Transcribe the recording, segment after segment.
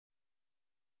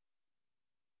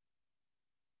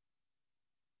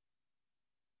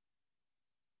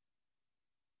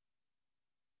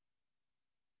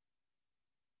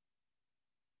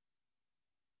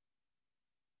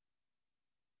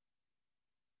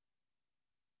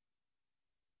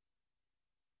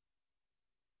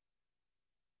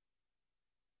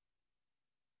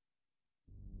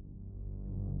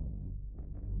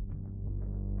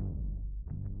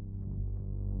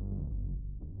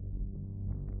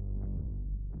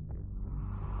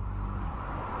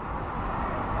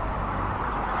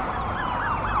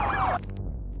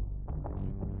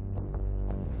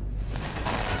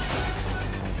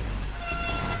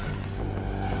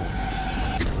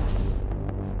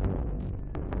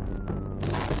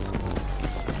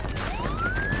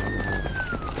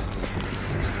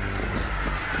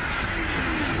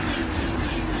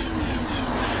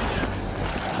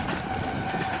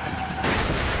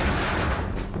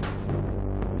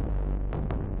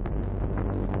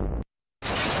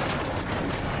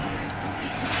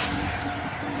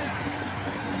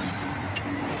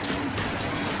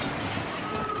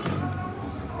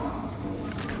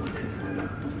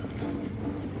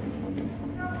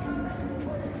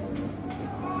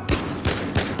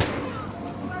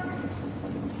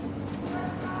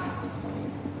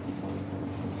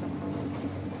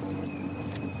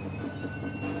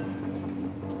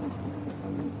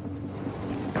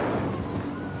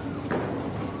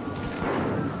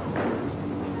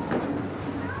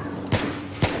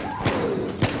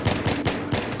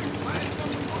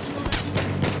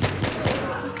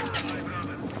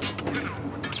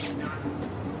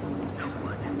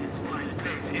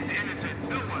is innocent.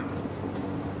 No one.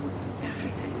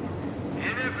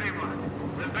 And everyone.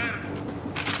 The better.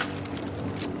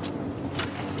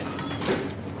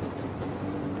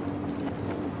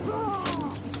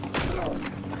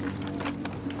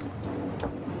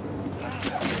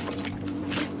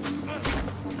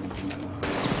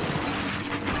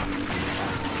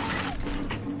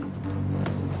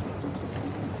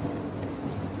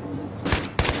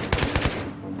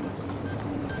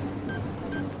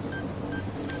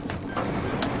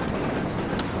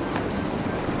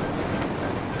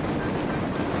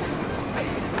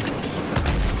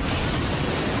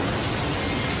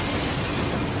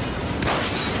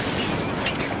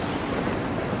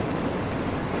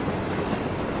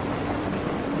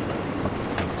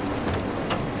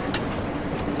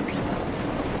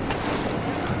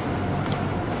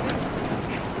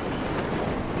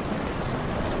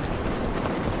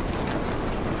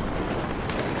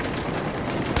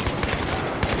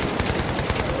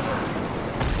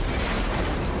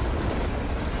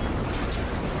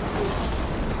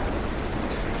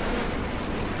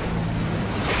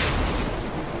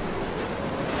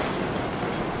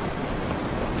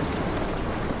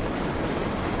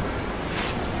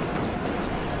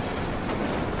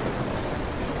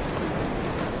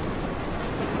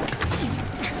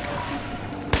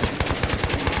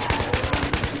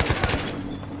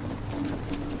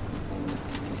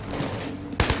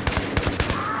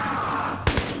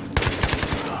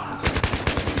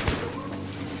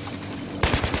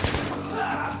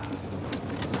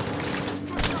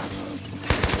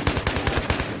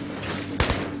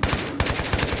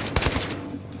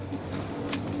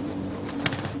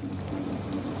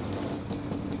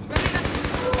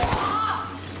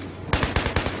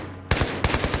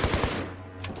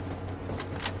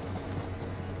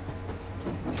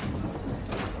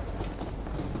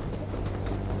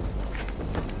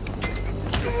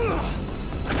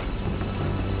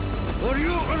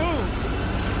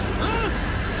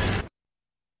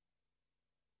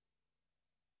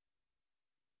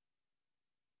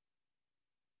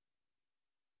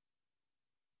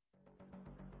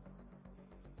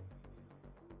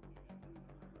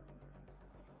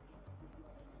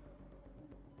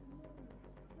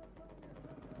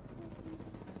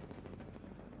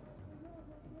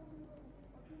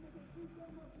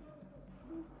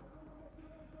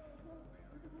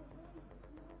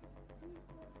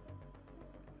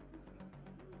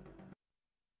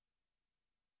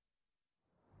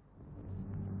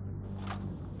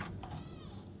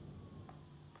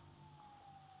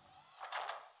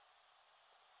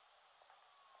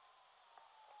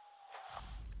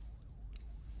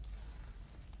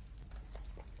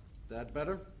 That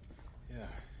better? Yeah.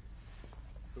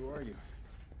 Who are you?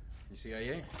 You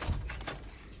CIA?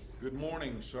 Good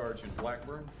morning, Sergeant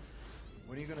Blackburn.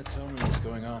 When are you gonna tell me what's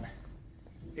going on?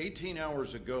 18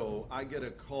 hours ago, I get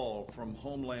a call from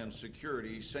Homeland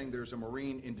Security saying there's a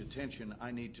Marine in detention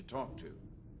I need to talk to.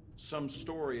 Some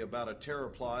story about a terror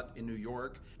plot in New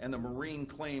York, and the Marine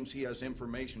claims he has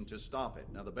information to stop it.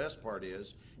 Now, the best part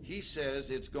is, he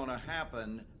says it's gonna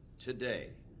happen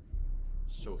today.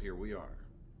 So here we are.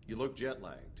 You look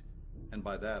jet-lagged, and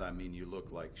by that I mean you look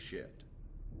like shit.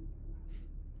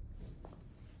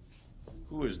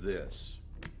 Who is this?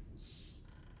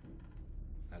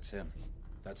 That's him.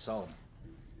 That's Solomon.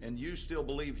 And you still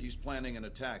believe he's planning an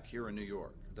attack here in New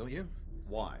York? Don't you?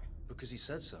 Why? Because he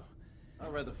said so. I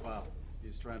read the file.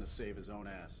 He's trying to save his own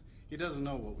ass. He doesn't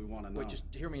know what we want to know. Wait, just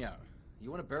hear me out. You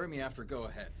want to bury me after, go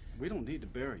ahead. We don't need to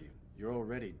bury you. You're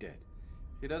already dead.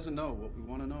 He doesn't know what we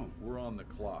want to know. We're on the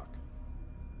clock.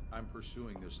 I'm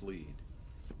pursuing this lead.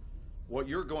 What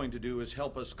you're going to do is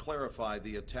help us clarify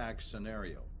the attack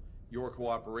scenario. Your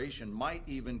cooperation might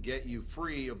even get you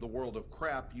free of the world of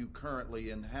crap you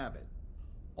currently inhabit.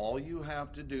 All you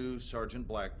have to do, Sergeant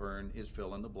Blackburn, is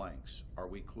fill in the blanks. Are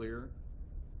we clear?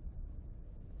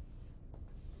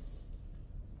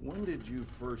 When did you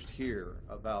first hear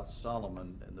about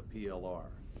Solomon and the PLR?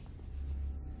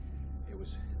 It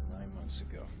was 9 months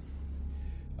ago.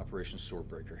 Operation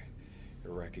Swordbreaker,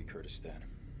 Iraqi Kurdistan.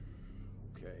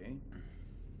 Okay.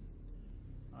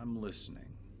 I'm listening.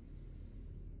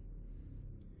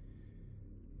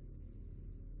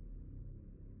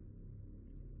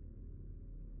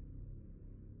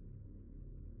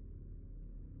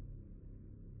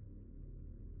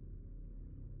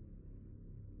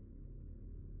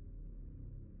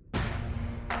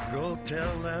 Go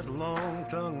tell that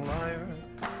long-tongued liar,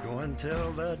 go and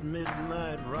tell that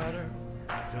midnight rider,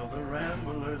 tell the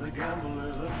rambler, the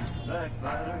gambler, the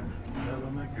backbiter, tell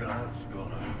him that God's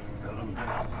gonna cut him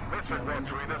down. Misfit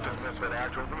 1-3, this is Misfit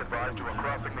Actual. Be advised you are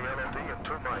crossing the LMD in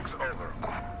 2 mics, over.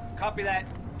 Copy that.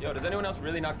 Yo, does anyone else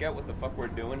really not get what the fuck we're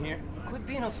doing here? Quit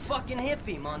being a fucking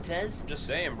hippie, Montez. I'm just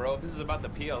saying, bro, if this is about the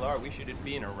PLR, we should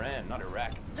be in Iran, not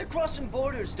Iraq. They're crossing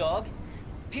borders, dog.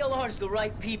 PLR's the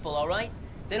right people, all right?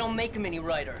 They don't make them any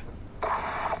righter.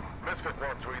 Misfit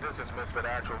 1-3, this is Misfit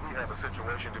Actual. We have a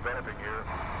situation developing here.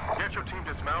 Get your team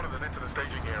dismounted and into the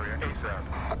staging area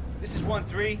ASAP. This is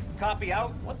 1-3. Copy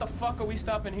out. What the fuck are we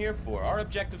stopping here for? Our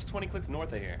objective's 20 clicks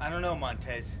north of here. I don't know,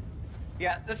 Montez.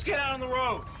 Yeah, let's get out on the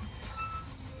road.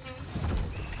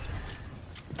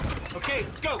 Okay,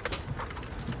 let's go.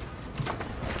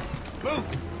 Move.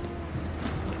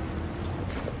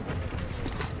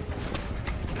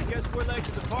 I guess we're late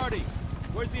to the party.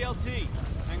 Where's the LT?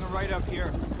 Hanging right up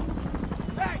here.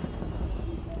 Hey!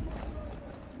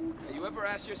 Hey, you ever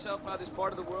ask yourself how this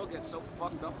part of the world gets so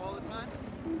fucked up all the time?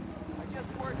 I just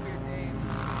work here, Dave.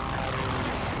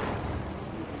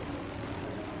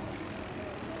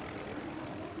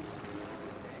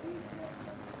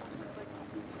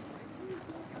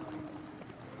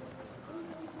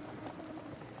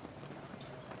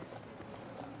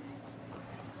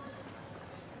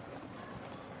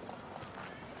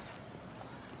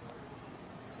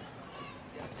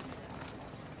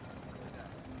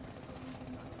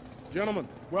 Gentlemen,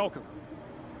 welcome.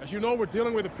 As you know, we're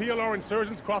dealing with the PLR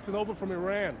insurgents crossing over from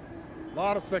Iran. A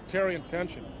lot of sectarian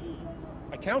tension.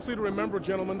 I counsel you to remember,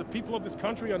 gentlemen, the people of this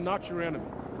country are not your enemy.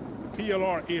 The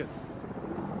PLR is.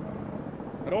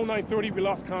 At 0930, we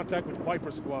lost contact with Viper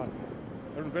Squad.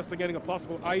 They're investigating a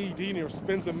possible IED near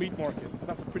Spinza Meat Market.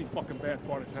 That's a pretty fucking bad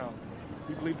part of town.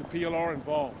 We believe the PLR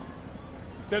involved.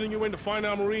 Sending you in to find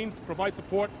our Marines, provide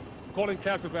support, call in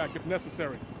Casevac if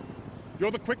necessary.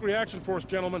 You're the quick reaction force,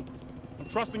 gentlemen. I'm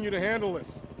trusting you to handle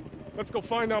this. Let's go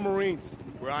find our Marines.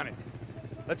 We're on it.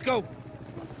 Let's go.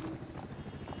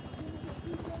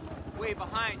 Way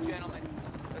behind, gentlemen.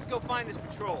 Let's go find this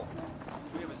patrol.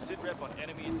 We have a sit rep on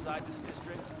enemy inside this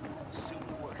district. Assume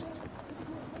the worst.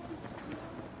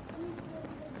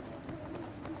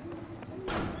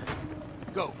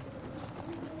 Go.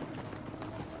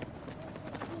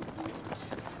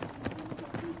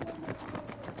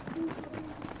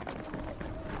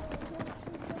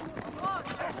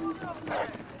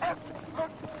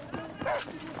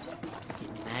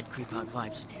 Getting mad creep-out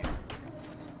vibes in here.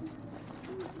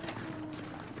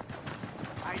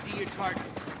 ID your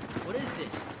targets. What is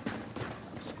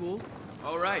this? School?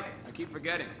 All right, I keep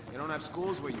forgetting. They don't have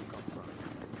schools where you come from.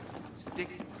 Stick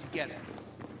together.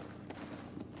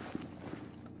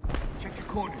 Check your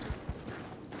corners.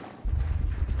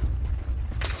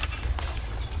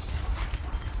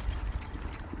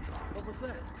 What was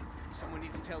that? Someone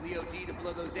needs to tell EOD to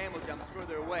blow those ammo dumps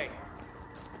further away.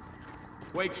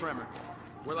 Wait, Tremor.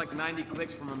 We're like 90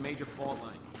 clicks from a major fault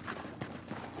line.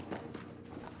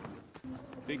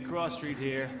 Big cross street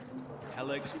here.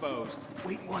 Hella exposed.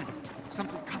 Wait, one.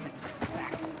 Something coming.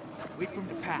 Back. Wait for him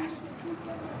to pass.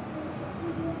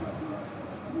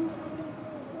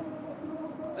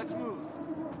 Let's move.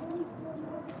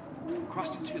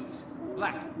 Crossing twos.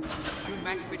 Black. You and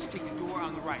Makovich take the door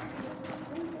on the right.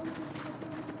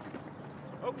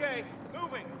 Okay,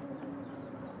 moving.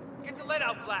 Get the lead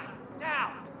out, Black.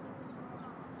 Now!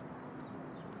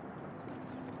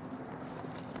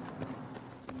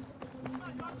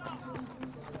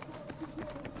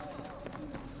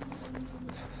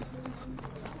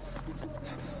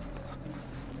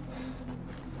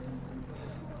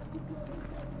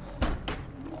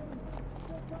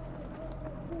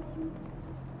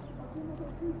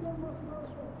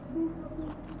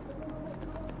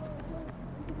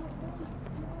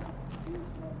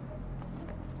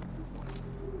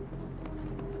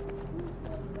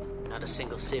 Not a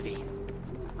single civvy.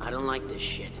 I don't like this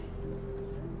shit.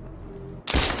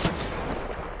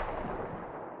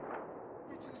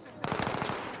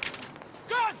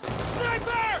 Guns!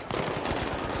 Sniper!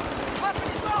 Up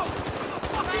and slow!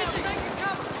 Fuck is he? Take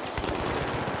cover!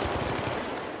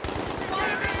 Get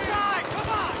him inside! Come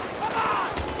on! Come on!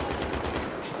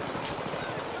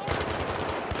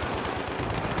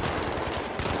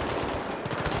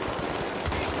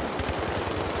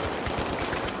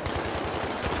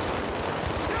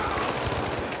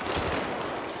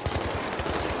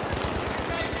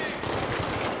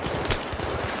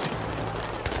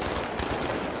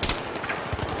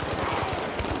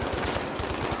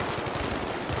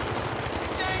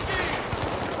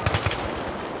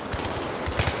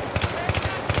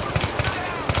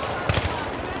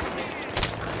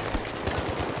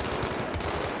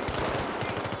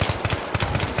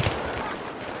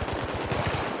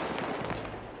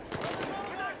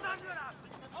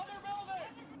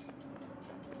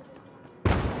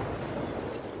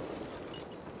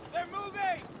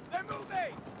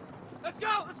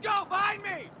 go! Let's go! Behind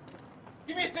me!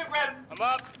 Give me a sit, Red. I'm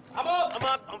up. I'm up. I'm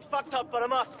up. I'm fucked up, but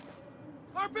I'm up.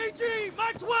 RPG!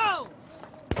 Mike 12!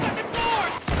 Second floor!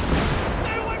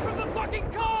 Stay away from the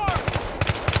fucking car!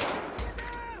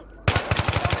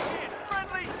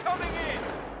 Friendly's coming in!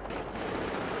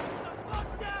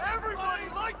 Everybody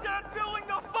light that building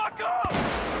the fuck up!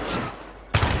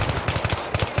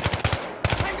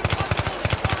 Hang them by the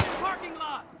building, parking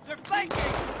lot! They're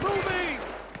flanking! Moving!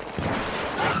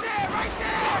 Right there! Right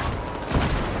there!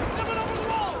 Coming over the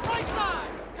wall! Right side!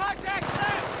 Contact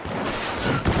left!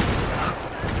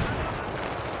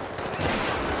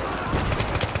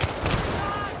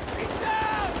 He's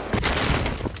down!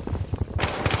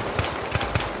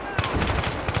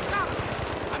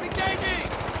 I'm engaging!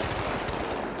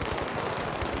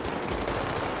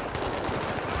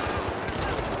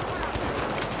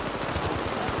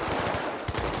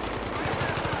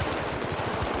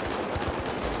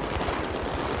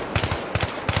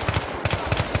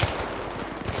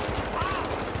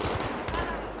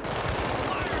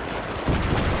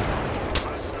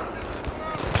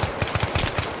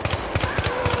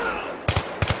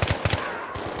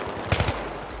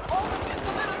 Hold him just a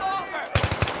little longer!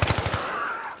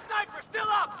 Sniper, still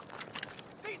up!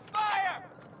 Cease fire!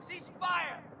 Cease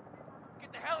fire!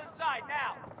 Get the hell inside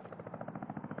now!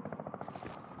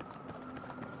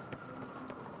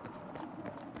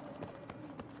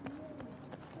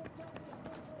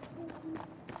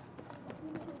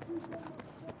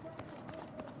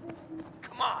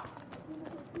 Come on!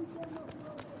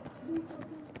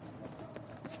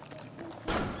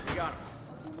 You got him.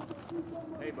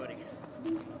 Hey, buddy.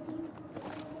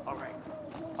 All right,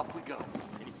 up we go.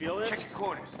 Can you feel this? Check your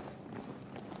corners.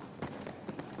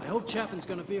 I hope Chaffin's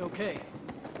gonna be okay.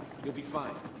 You'll be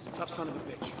fine. He's a tough son of a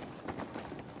bitch.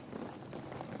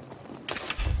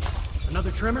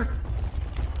 Another trimmer?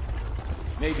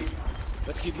 Maybe.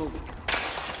 Let's keep moving.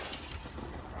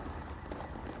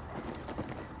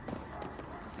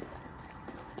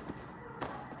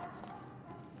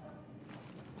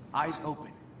 Eyes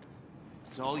open.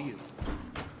 It's all you.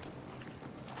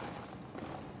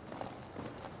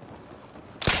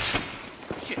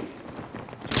 Shit.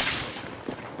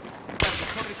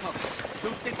 Cover to cover.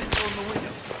 Don't think they go in the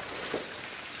window.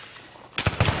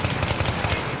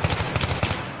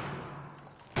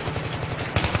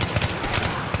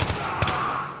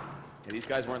 Yeah, these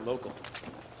guys weren't local.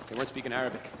 They weren't speaking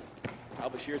Arabic.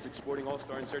 Al-Bashir's exporting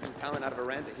all-star insurgent talent out of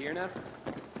Iran to here now?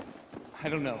 I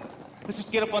don't know. Let's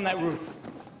just get up on that roof.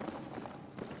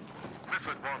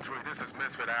 Misfit 1-3, this is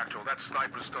Misfit Actual. That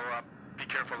sniper's still up. Be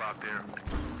careful out there.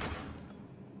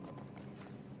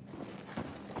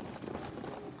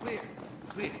 Clear.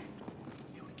 Clear.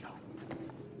 Here we go.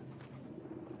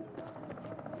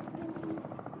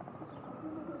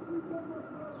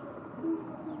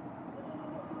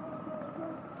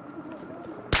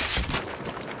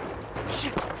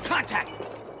 Shit! Contact!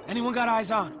 Anyone got eyes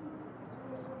on?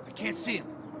 I can't see him.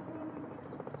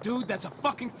 Dude, that's a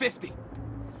fucking 50.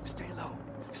 Stay low.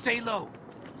 Stay low.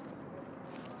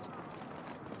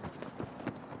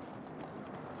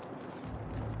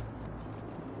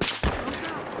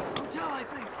 Hotel, I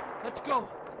think. Let's go.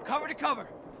 Cover to cover.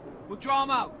 We'll draw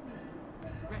him out.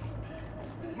 Ready.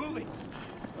 Moving.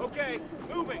 Okay,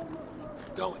 moving.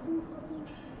 Going.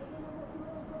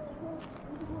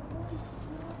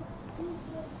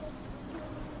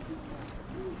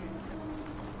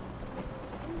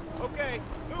 Okay,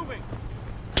 moving.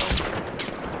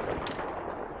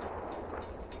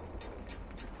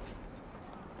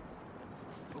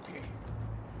 Okay.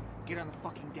 Get on the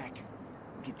fucking deck.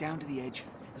 Get down to the edge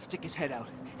and stick his head out,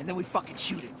 and then we fucking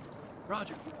shoot it.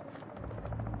 Roger.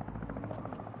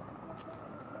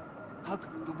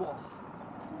 Hug the wall.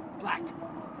 Black,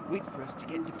 wait for us to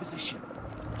get into position.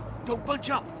 Don't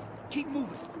bunch up. Keep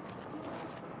moving.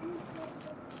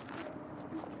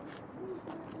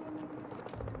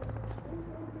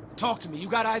 Talk to me. You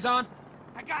got eyes on?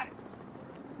 I got it.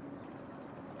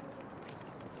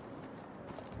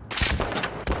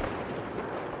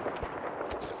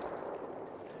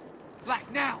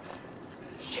 Black, now!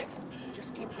 Shit!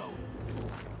 Just keep going.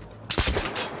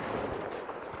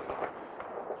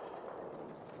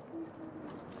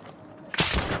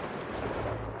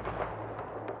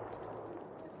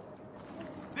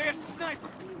 There's the sniper!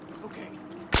 Okay.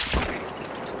 Okay.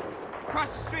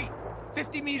 Across the street.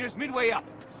 50 meters midway up.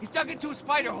 He's dug into a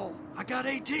spider hole. I got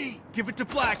AT. Give it to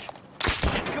Black.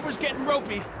 Shit, cover's getting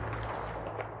ropey.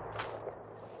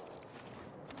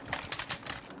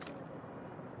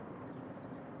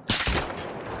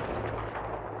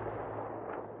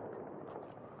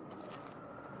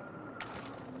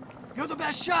 You're the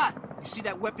best shot! You see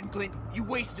that weapon glint? You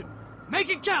waste him. Make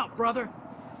it count, brother!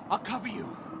 I'll cover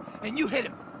you, and you hit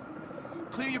him.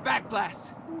 Clear your back blast.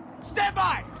 Stand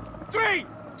by! 3,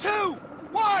 2,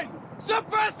 1,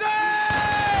 suppress it!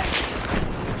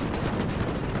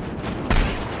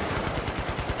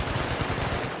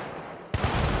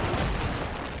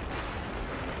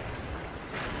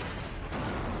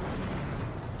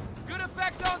 Good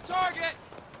effect on target!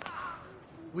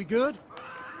 We good?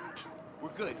 We're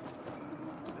good.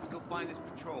 Let's go find this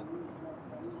patrol.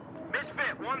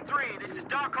 Misfit 1-3, this is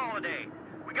Doc Holliday.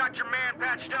 We got your man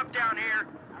patched up down here.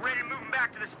 We're ready to move him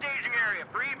back to the staging area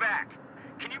for evac.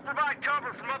 Can you provide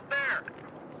cover from up there?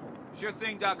 Sure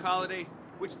thing, Doc Holliday.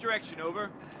 Which direction,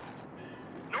 over?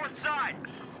 North side.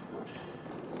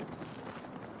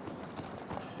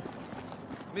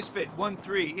 Misfit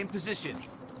 1-3, in position.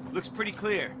 Looks pretty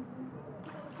clear.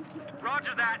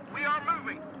 Roger that. We are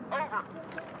moving. Over.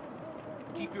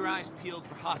 Keep your eyes peeled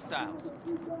for hostiles.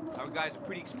 Our guys are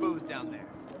pretty exposed down there.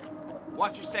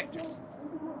 Watch your sectors.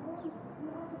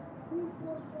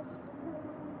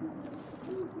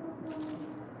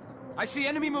 I see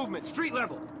enemy movement, street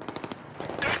level.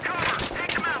 Take cover.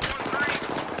 Take him out,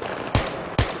 1-3.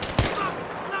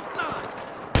 Left side!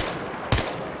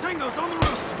 Tango's on the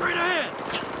roof, straight ahead!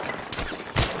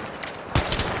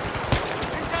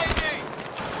 Engaging!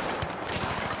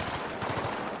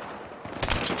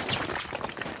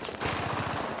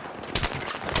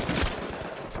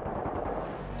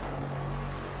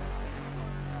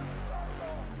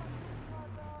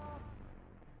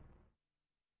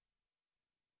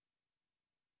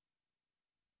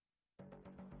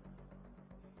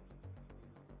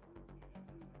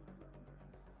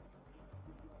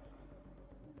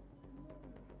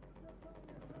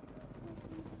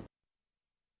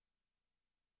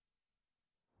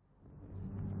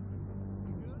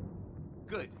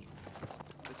 Good.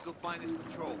 Let's go find this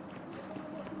patrol.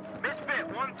 Misfit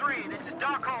 1-3, this is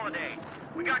Doc Holliday.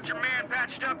 We got your man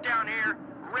patched up down here.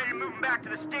 We're ready to move him back to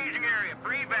the staging area for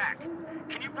evac.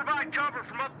 Can you provide cover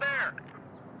from up there?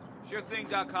 Sure thing,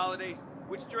 Doc Holliday.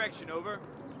 Which direction, over?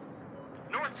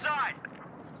 North side.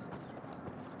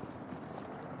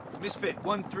 Misfit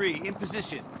 1-3, in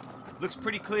position. Looks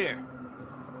pretty clear.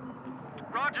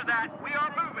 Roger that. We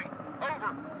are moving.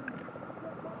 Over.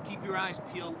 Keep your eyes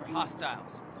peeled for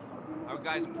hostiles. Our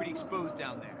guys are pretty exposed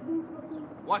down there.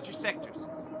 Watch your sectors.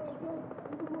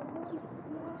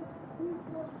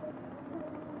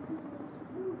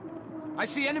 I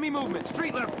see enemy movement,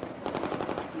 street level.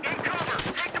 In cover.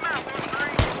 Take them out,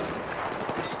 1-3.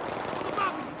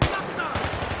 Left side!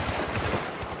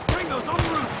 Tango's on the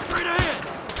roof, straight ahead!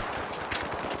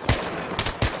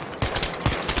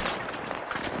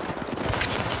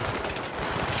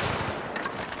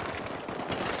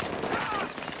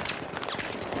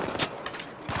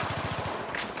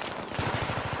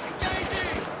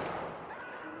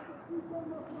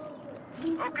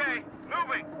 Okay,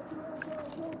 moving.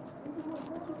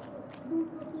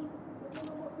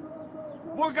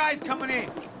 More guys coming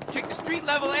in. Check the street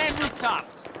level and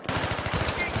rooftops.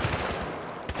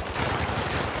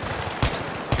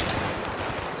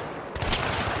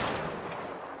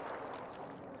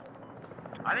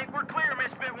 I think we're clear,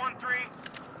 Misfit 1-3.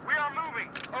 We are moving.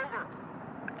 Over.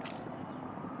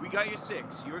 We got your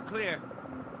 6. You're clear.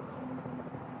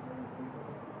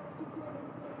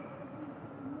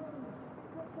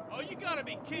 Oh, you gotta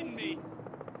be kidding me!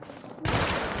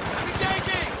 I'm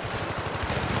engaging!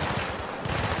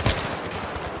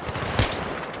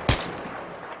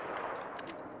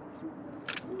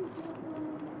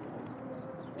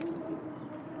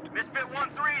 Misfit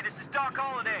 1-3, this is Doc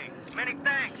Holliday. Many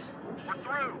thanks. We're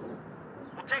through.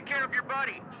 We'll take care of your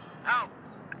buddy. Out.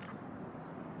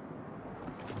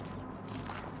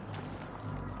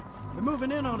 They're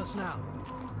moving in on us now.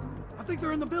 I think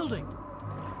they're in the building.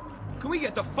 Can we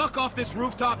get the fuck off this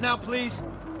rooftop now, please?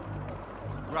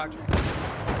 Roger.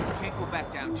 Can't go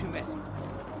back down, too messy.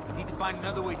 Need to find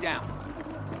another way down.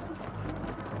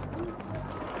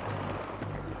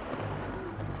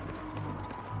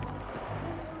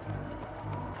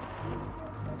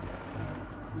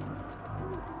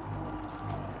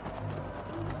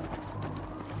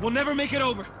 We'll never make it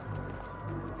over.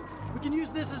 We can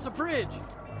use this as a bridge.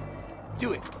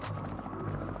 Do it.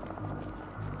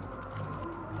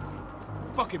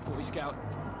 Fucking Boy Scout.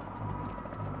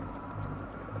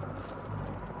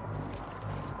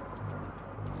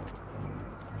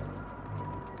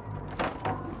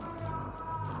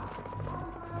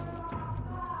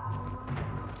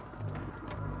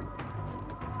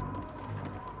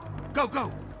 Go,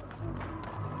 go!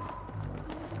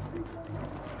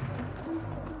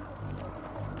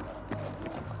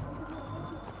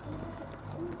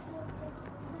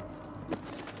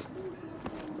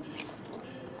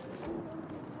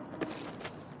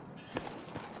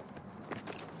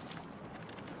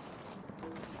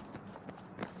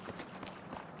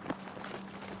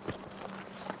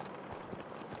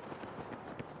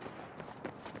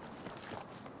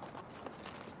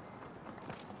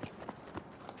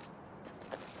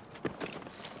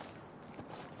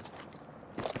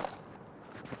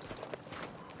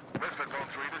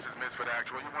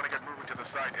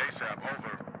 ASAP.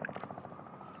 Over.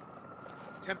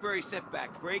 Temporary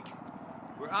setback. Break.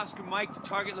 We're Oscar Mike to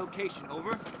target location.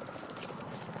 Over.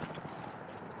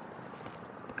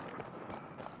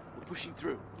 We're pushing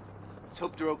through. Let's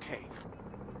hope they're okay.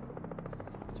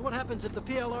 So what happens if the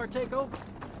PLR take over?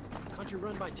 A country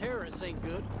run by terrorists ain't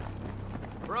good.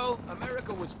 Bro,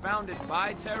 America was founded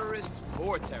by terrorists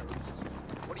for terrorists.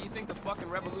 What do you think the fucking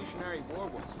Revolutionary War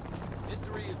was?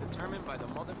 History is determined by the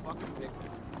motherfucking victor.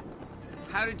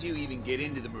 How did you even get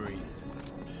into the Marines?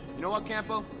 You know what,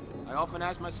 Campo? I often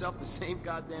ask myself the same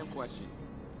goddamn question.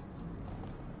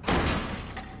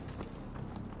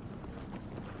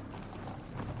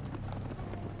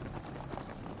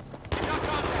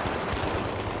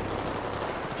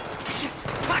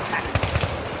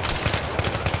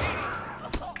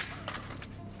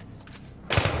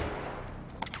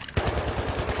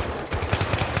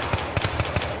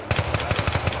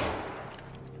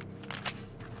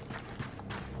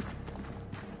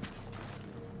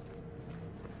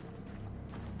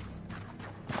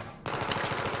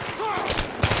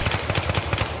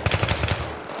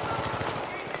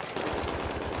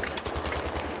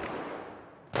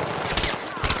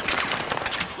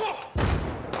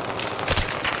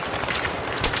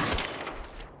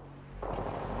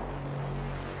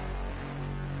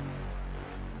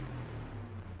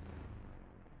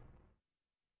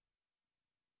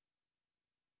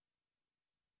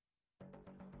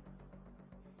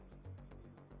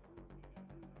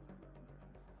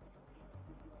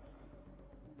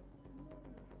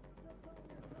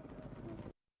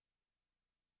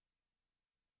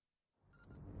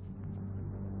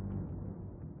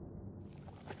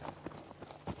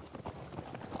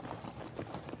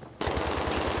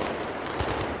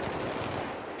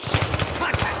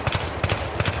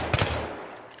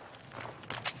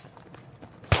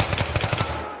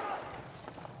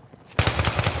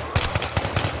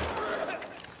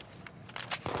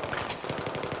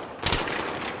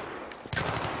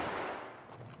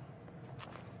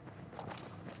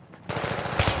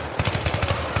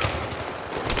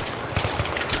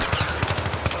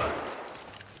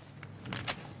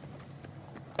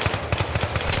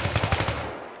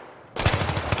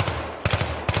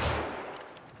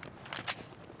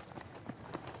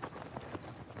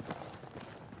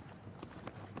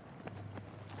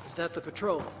 Is that the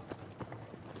patrol?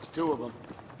 It's two of them.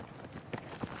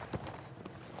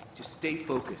 Just stay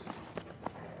focused.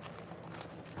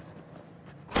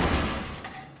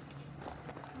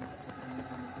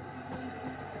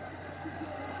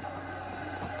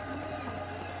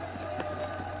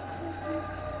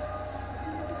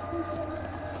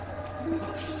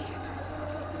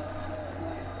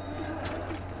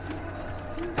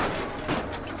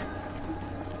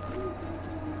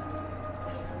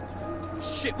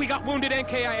 Shit, we got wounded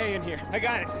NKIA in here. I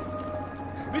got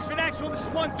it. Misfit Actual, this is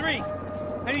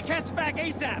 1-3. I need Castovac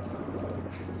ASAP.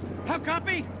 How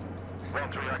copy?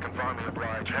 1-3, I confirm the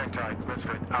oblige. Hang tight.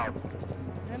 Misfit, out.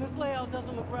 And this layout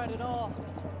doesn't look right at all.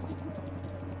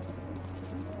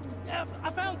 Yeah, I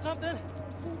found something.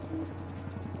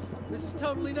 This is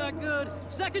totally not good.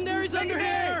 Secondary's under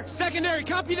here! Secondary,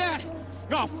 copy that!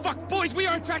 Oh, fuck, boys, we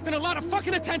are attracting a lot of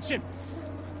fucking attention!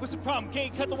 What's the problem?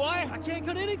 Can't you cut the wire? I can't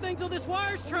cut anything till this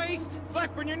wire's traced.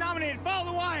 Blackburn, you're nominated.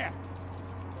 Follow the wire.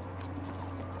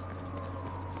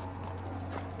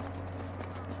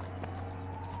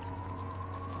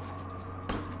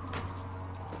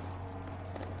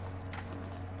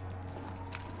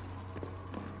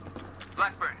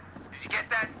 Blackburn, did you get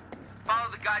that?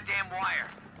 Follow the goddamn wire.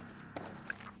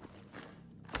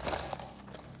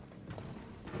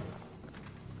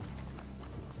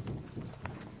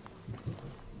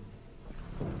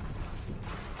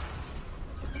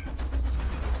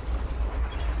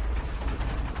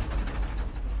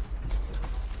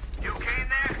 You okay in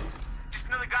there? Just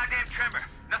another goddamn tremor.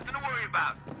 Nothing to worry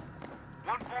about.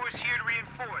 1-4 is here to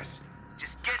reinforce.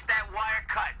 Just get that wire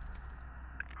cut.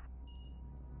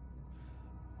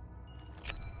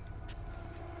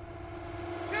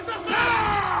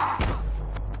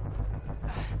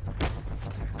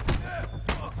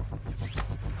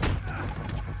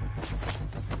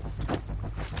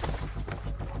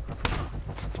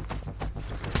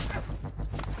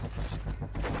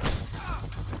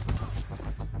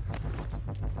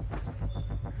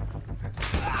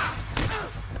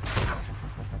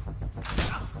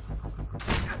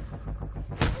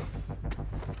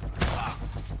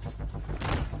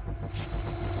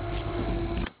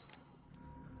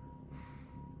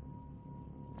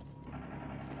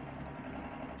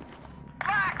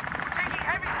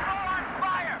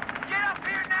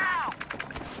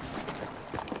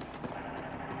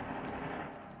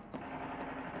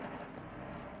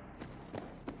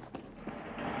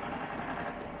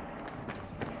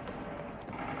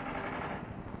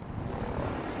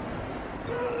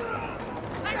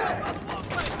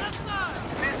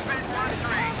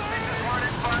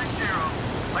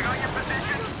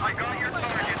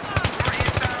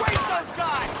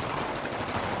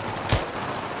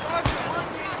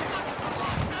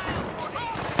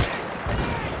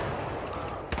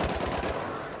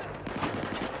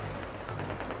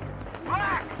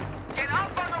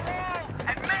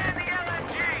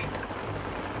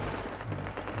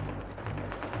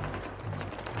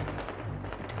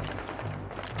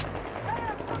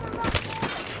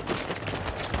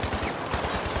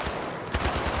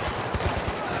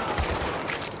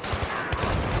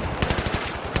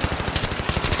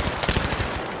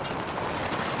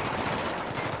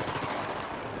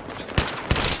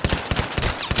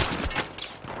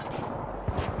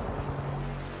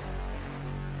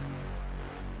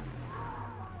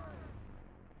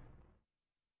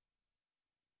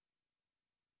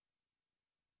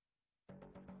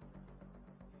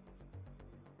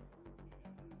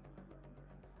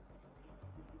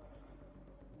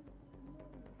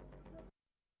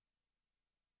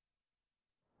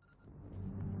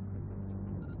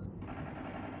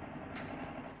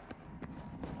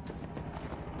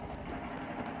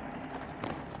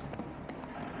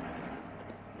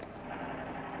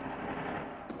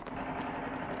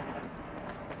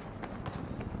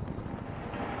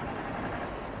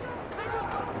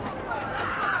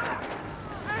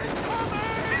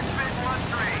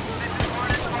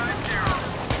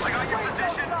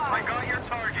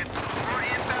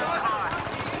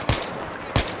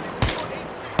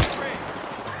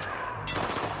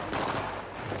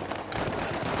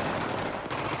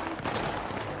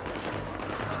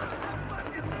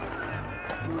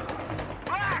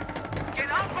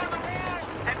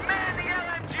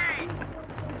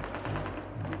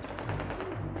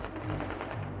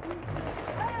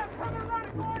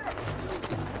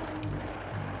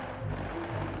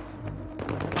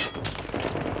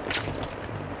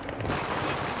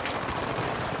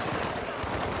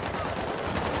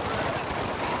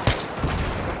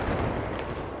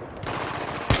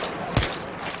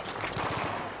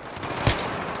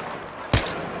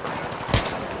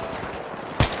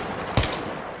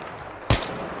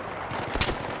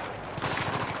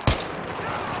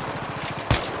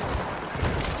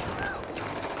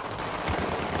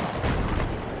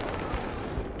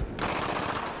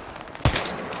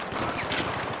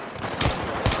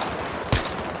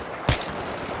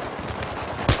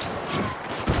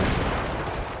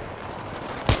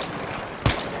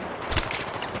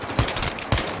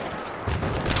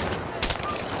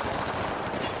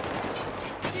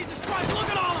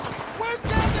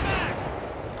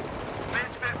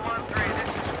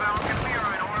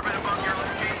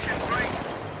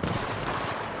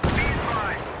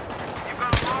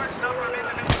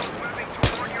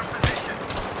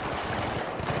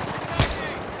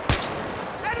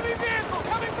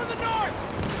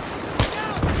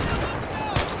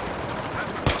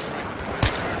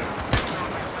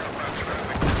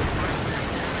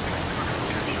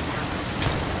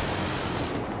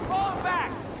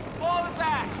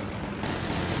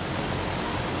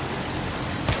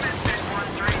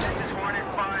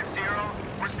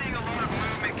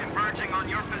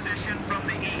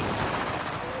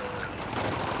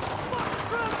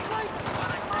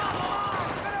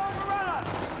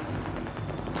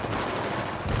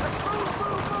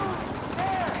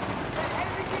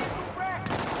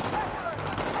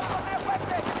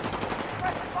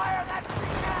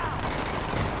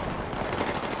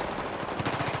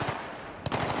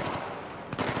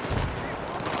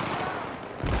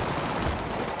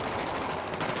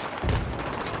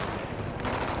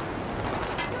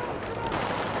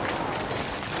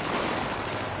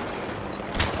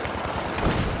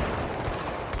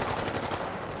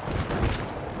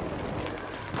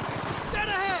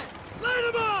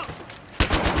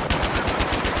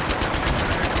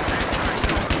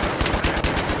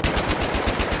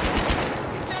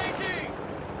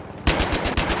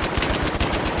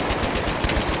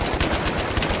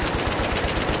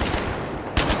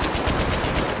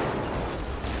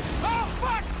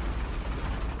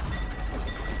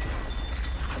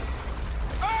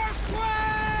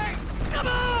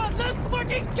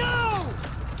 Go!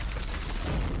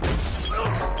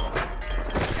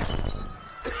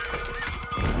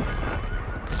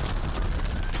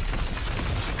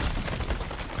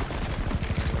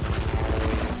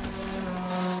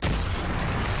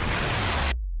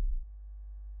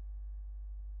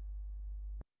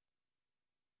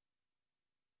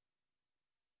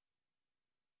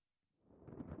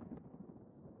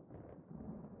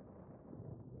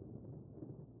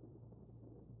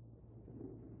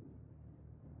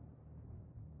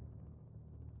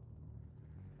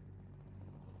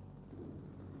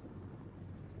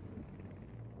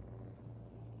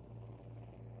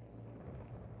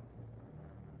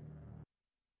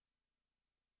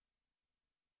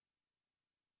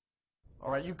 All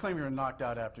right, you claim you were knocked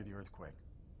out after the earthquake.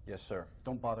 Yes, sir.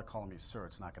 Don't bother calling me sir,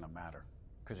 it's not gonna matter.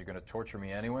 Because you're gonna torture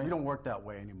me anyway? We don't work that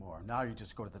way anymore. Now you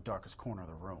just go to the darkest corner of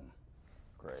the room.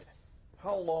 Great.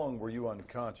 How long were you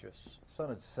unconscious? Sun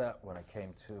had set when I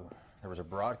came to. There was a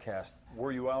broadcast.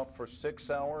 Were you out for 6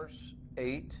 hours?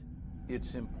 8?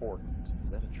 It's important.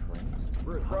 Is that a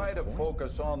train? Try to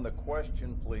focus on the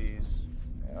question, please.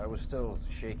 Yeah, I was still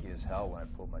shaky as hell when I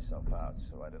pulled myself out,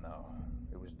 so I don't know.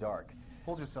 It was dark.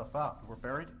 Pulled yourself out. You were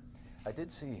buried? I did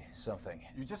see something.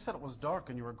 You just said it was dark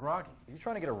and you were groggy. Are you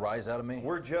trying to get a rise out of me?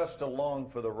 We're just along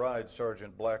for the ride,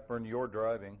 Sergeant Blackburn. You're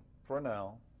driving. For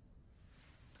now.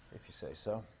 If you say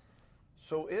so.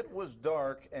 So it was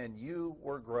dark and you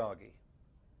were groggy.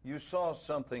 You saw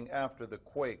something after the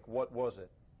quake. What was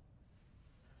it?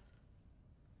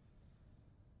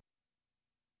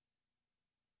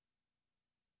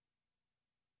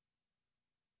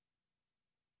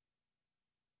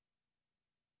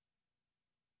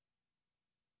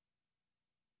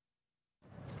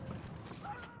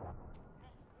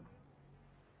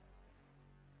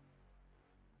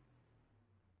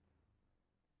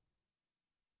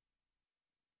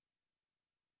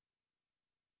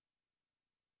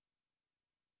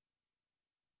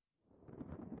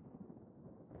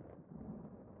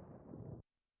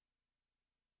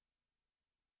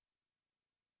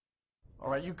 All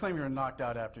right, you claim you were knocked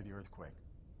out after the earthquake.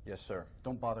 Yes, sir.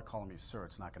 Don't bother calling me sir,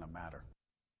 it's not gonna matter.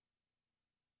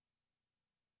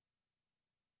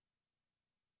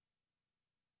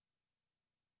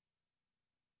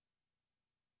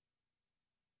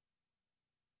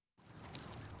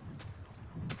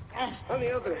 On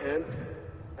the other hand,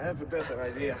 I have a better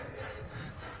idea.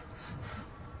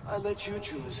 I'll let you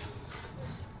choose.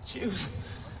 Choose.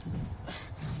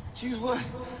 Choose what?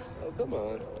 Oh, come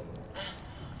on.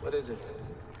 What is it?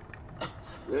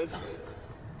 Live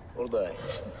or die?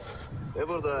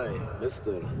 Live or die,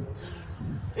 mister.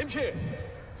 Imshi!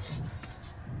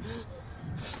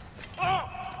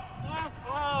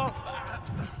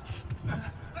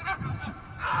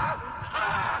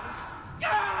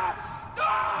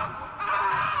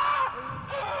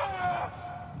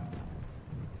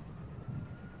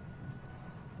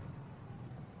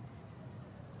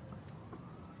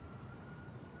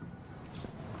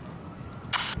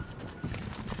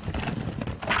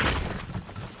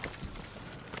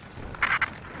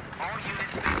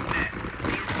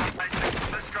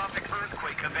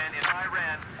 Event in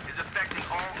Iran is affecting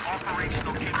all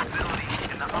operational capability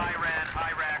in the Iran